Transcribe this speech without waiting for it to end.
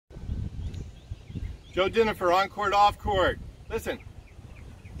Joe Dinner for OnCourt, OffCourt. Listen,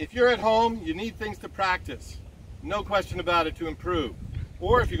 if you're at home, you need things to practice. No question about it, to improve.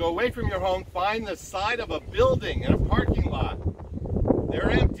 Or if you go away from your home, find the side of a building in a parking lot. They're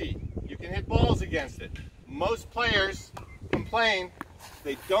empty. You can hit balls against it. Most players complain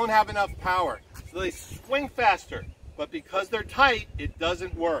they don't have enough power, so they swing faster. But because they're tight, it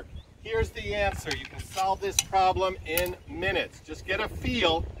doesn't work. Here's the answer. You can solve this problem in minutes. Just get a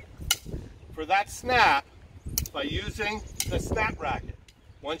feel for that snap by using the snap racket.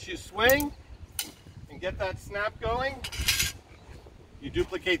 Once you swing and get that snap going, you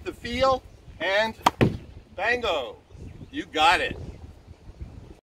duplicate the feel and bango, you got it.